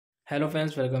Hello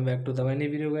friends, welcome back to the new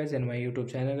video guys and my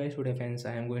YouTube channel guys. Today friends,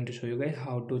 I am going to show you guys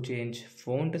how to change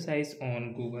font size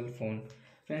on Google phone.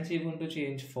 Friends, you want to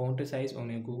change font size on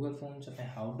your Google phone. So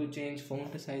how to change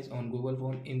font size on Google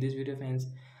phone in this video friends,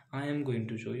 I am going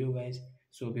to show you guys.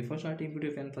 So before starting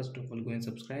video friends, first of all go and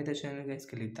subscribe the channel guys,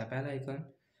 click the bell icon,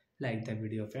 like the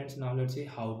video friends. Now let's see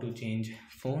how to change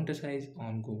font size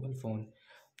on Google phone.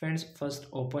 Friends, first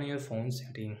open your phone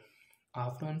setting.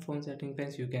 After on phone setting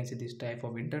friends, you can see this type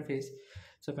of interface.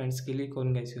 So friends, click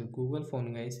on guys your Google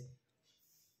phone guys,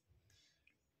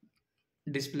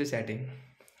 display setting.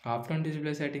 After on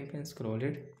display setting friends, scroll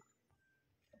it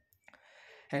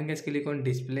and guys click on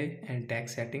display and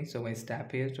text setting. So guys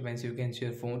tap here. So friends, you can see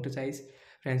your font size.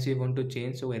 Friends, you want to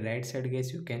change, so right side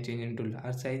guys you can change into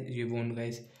large size. You want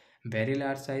guys very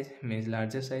large size means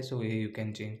larger size, so here you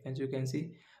can change. As you can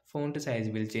see, font size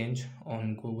will change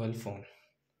on Google phone.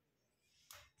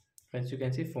 As you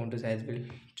can see, font size will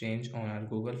change on our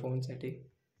Google phone setting.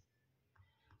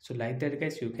 So like that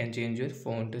guys, you can change your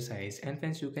font size. And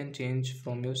friends, you can change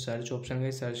from your search option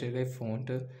guys, search here guys,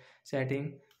 font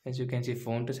setting. As you can see,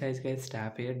 font size guys,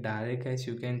 tap here, direct guys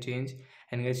you can change.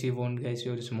 And guys, you want guys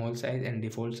your small size and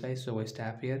default size, so guys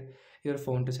tap here, your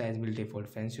font size will default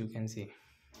friends, you can see.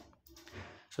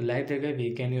 So like that guys,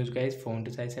 we can use guys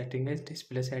font size setting guys,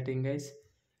 display setting guys,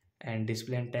 and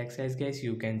display and text size guys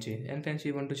you can change. And friends,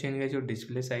 you want to change guys your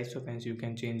display size, so friends you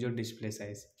can change your display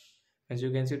size. As you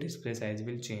can see, display size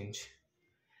will change.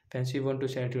 Friends, you want to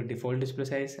set your default display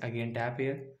size, again tap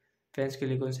here. Friends,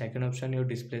 click on second option, your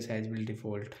display size will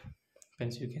default.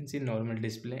 Friends, you can see normal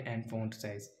display and font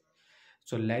size.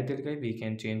 So like that guys, we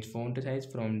can change font size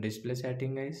from display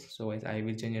setting guys. So as I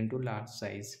will change into large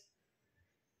size.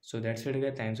 So that's it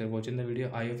guys, thanks for watching the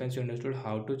video. I hope friends you understood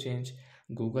how to change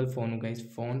Google phone guys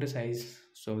font size.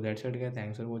 So that's it guys,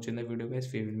 thanks for watching the video guys.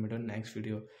 We will meet on next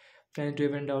video. Friends, do you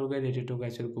have any doubt guys related to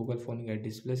guys your Google phone guys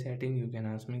display setting, you can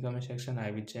ask me in comment section.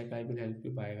 I will check, I will help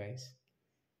you. Bye guys.